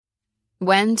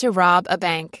When to Rob a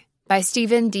Bank by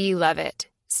Stephen D. Levitt,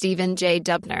 Stephen J.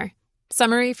 Dubner.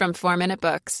 Summary from 4 Minute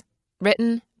Books.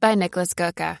 Written by Nicholas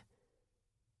Goka.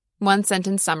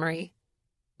 One-sentence summary.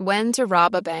 When to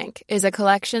Rob a Bank is a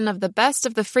collection of the best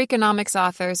of the Freakonomics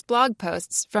author's blog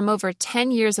posts from over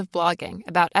 10 years of blogging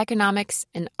about economics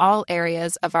in all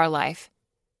areas of our life.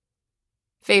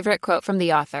 Favorite quote from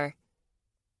the author.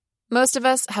 Most of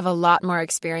us have a lot more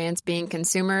experience being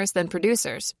consumers than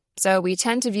producers, so we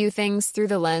tend to view things through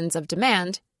the lens of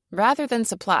demand rather than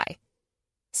supply.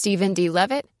 Stephen D.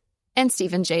 Levitt and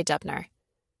Stephen J. Dubner.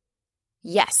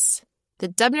 Yes, the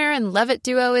Dubner and Levitt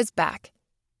duo is back.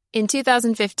 In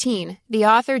 2015, the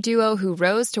author duo who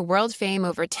rose to world fame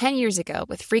over 10 years ago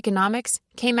with Freakonomics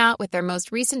came out with their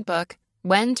most recent book,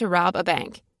 When to Rob a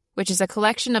Bank, which is a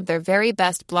collection of their very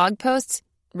best blog posts,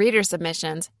 reader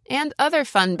submissions, and other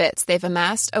fun bits they've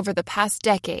amassed over the past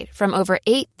decade from over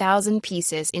 8,000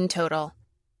 pieces in total.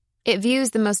 It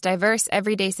views the most diverse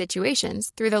everyday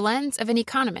situations through the lens of an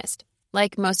economist,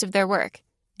 like most of their work,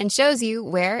 and shows you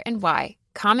where and why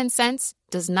common sense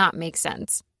does not make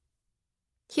sense.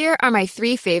 Here are my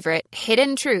 3 favorite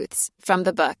hidden truths from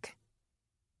the book.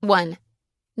 1.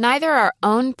 Neither our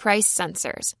own price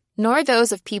sensors nor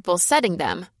those of people setting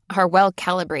them are well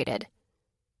calibrated.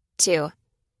 2.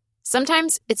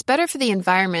 Sometimes it's better for the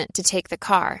environment to take the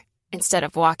car instead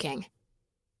of walking.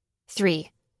 3.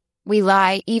 We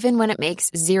lie even when it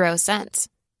makes 0 sense.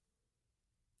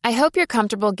 I hope you're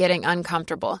comfortable getting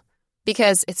uncomfortable,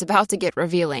 because it's about to get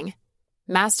revealing.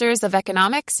 Masters of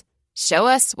Economics, show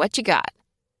us what you got.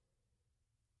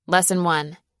 Lesson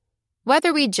 1.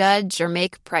 Whether we judge or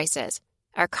make prices,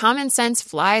 our common sense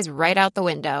flies right out the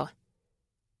window.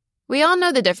 We all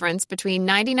know the difference between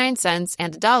 99 cents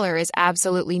and $1 is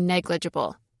absolutely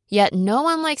negligible. Yet no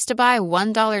one likes to buy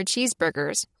 $1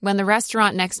 cheeseburgers when the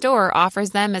restaurant next door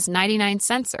offers them as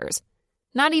 99-centers.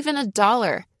 Not even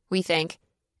 $1, we think,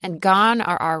 and gone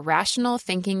are our rational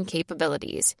thinking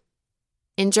capabilities.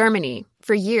 In Germany,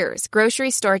 for years,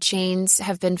 grocery store chains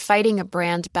have been fighting a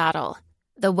brand battle.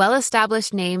 The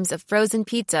well-established names of frozen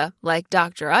pizza, like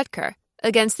Dr. Oetker,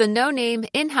 against the no-name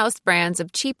in-house brands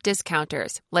of cheap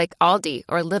discounters like Aldi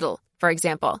or Lidl, for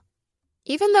example.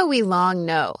 Even though we long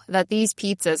know that these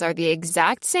pizzas are the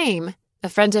exact same, a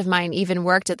friend of mine even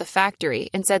worked at the factory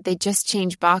and said they just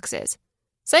change boxes.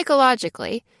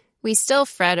 Psychologically, we still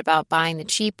fret about buying the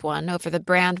cheap one over the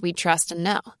brand we trust and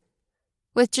know.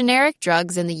 With generic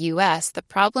drugs in the U.S., the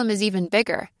problem is even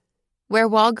bigger. Where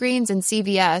Walgreens and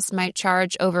CVS might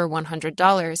charge over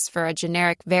 $100 for a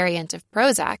generic variant of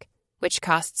Prozac, which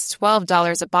costs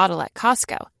 $12 a bottle at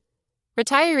Costco.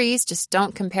 Retirees just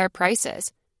don't compare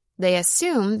prices. They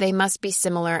assume they must be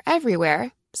similar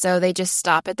everywhere, so they just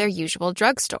stop at their usual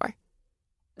drugstore.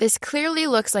 This clearly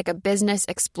looks like a business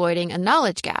exploiting a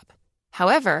knowledge gap.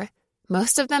 However,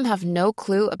 most of them have no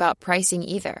clue about pricing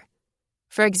either.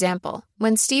 For example,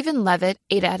 when Stephen Levitt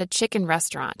ate at a chicken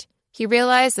restaurant, he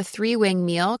realized the 3-wing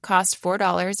meal cost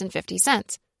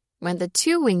 $4.50, when the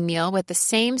 2-wing meal with the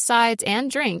same sides and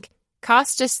drink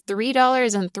cost just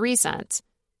 $3.03.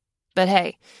 But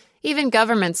hey, even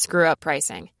governments screw up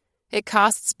pricing. It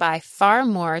costs by far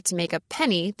more to make a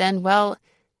penny than, well,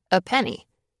 a penny.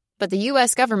 But the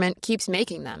U.S. government keeps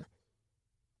making them.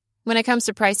 When it comes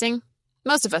to pricing,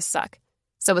 most of us suck,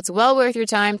 so it's well worth your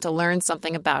time to learn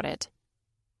something about it.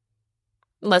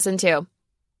 Lesson 2.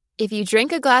 If you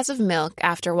drink a glass of milk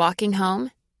after walking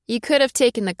home, you could have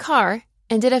taken the car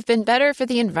and it'd have been better for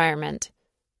the environment.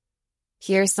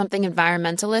 Here's something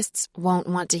environmentalists won't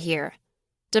want to hear.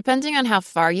 Depending on how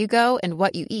far you go and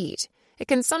what you eat, it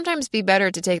can sometimes be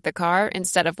better to take the car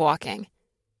instead of walking.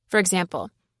 For example,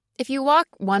 if you walk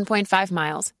 1.5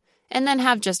 miles and then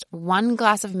have just 1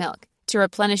 glass of milk to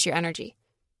replenish your energy,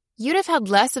 you'd have had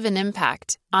less of an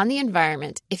impact on the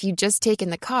environment if you'd just taken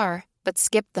the car but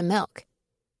skipped the milk.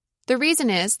 The reason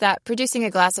is that producing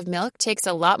a glass of milk takes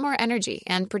a lot more energy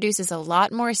and produces a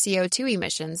lot more CO2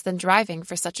 emissions than driving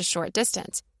for such a short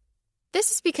distance.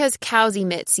 This is because cows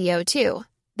emit CO2.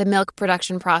 The milk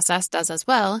production process does as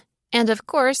well, and of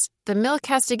course, the milk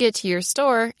has to get to your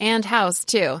store and house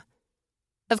too.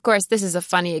 Of course, this is a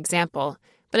funny example,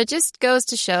 but it just goes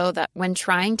to show that when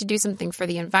trying to do something for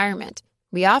the environment,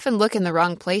 we often look in the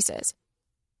wrong places.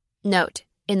 Note,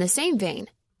 in the same vein,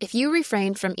 if you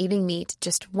refrained from eating meat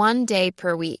just 1 day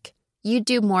per week, you'd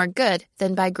do more good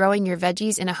than by growing your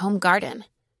veggies in a home garden.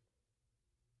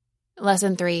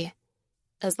 Lesson 3.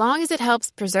 As long as it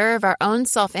helps preserve our own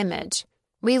self-image,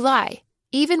 we lie,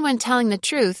 even when telling the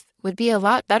truth would be a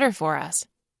lot better for us.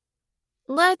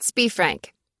 Let's be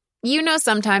frank. You know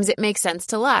sometimes it makes sense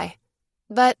to lie.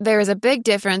 But there is a big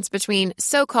difference between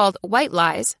so-called white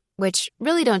lies, which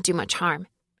really don't do much harm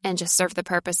and just serve the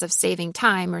purpose of saving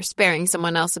time or sparing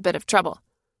someone else a bit of trouble,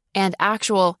 and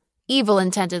actual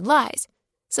evil-intended lies,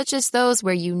 such as those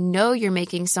where you know you're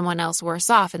making someone else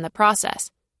worse off in the process,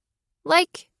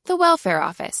 like the welfare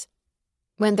office.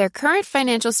 When their current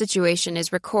financial situation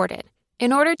is recorded,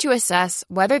 in order to assess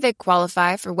whether they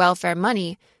qualify for welfare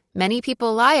money, many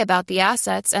people lie about the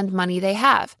assets and money they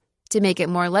have to make it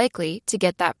more likely to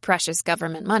get that precious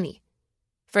government money.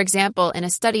 For example, in a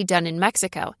study done in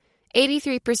Mexico,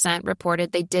 83%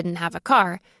 reported they didn't have a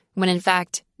car, when in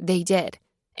fact they did,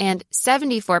 and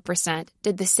 74%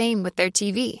 did the same with their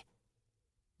TV.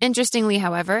 Interestingly,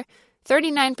 however,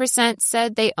 39%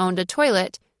 said they owned a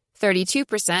toilet,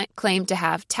 32% claimed to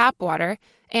have tap water,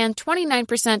 and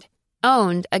 29%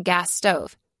 owned a gas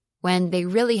stove, when they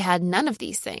really had none of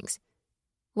these things.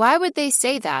 Why would they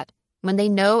say that when they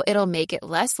know it'll make it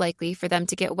less likely for them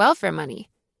to get welfare money?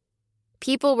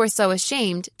 People were so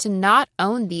ashamed to not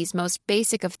own these most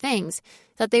basic of things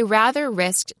that they rather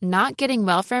risked not getting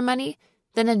welfare money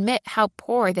than admit how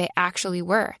poor they actually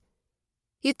were.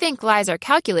 You'd think lies are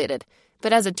calculated,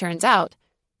 but as it turns out,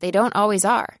 they don't always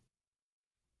are.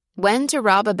 When to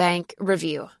Rob a Bank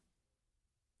Review.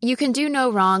 You can do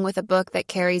no wrong with a book that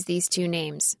carries these two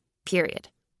names, period.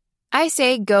 I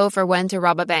say go for When to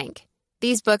Rob a Bank.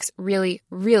 These books really,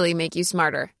 really make you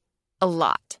smarter. A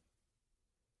lot.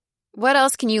 What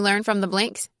else can you learn from the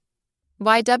Blinks?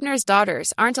 Why Dubner's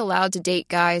daughters aren't allowed to date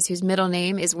guys whose middle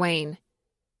name is Wayne.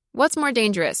 What's more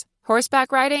dangerous,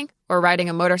 horseback riding or riding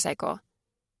a motorcycle?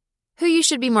 Who you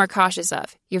should be more cautious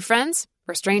of, your friends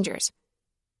or strangers?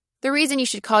 The reason you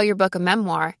should call your book a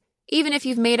memoir, even if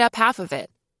you've made up half of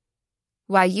it.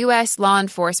 Why U.S. law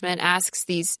enforcement asks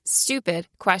these stupid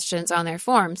questions on their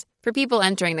forms for people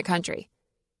entering the country.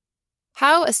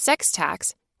 How a sex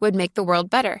tax would make the world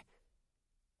better.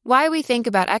 Why we think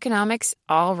about economics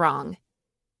all wrong.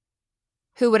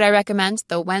 Who would I recommend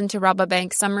the When to Rob a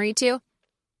Bank summary to?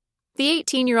 The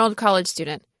 18-year-old college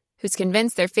student who's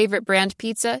convinced their favorite brand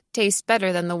pizza tastes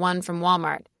better than the one from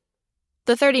Walmart.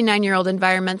 The 39-year-old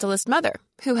environmentalist mother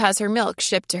who has her milk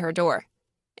shipped to her door.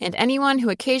 And anyone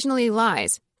who occasionally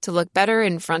lies to look better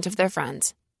in front of their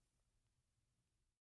friends.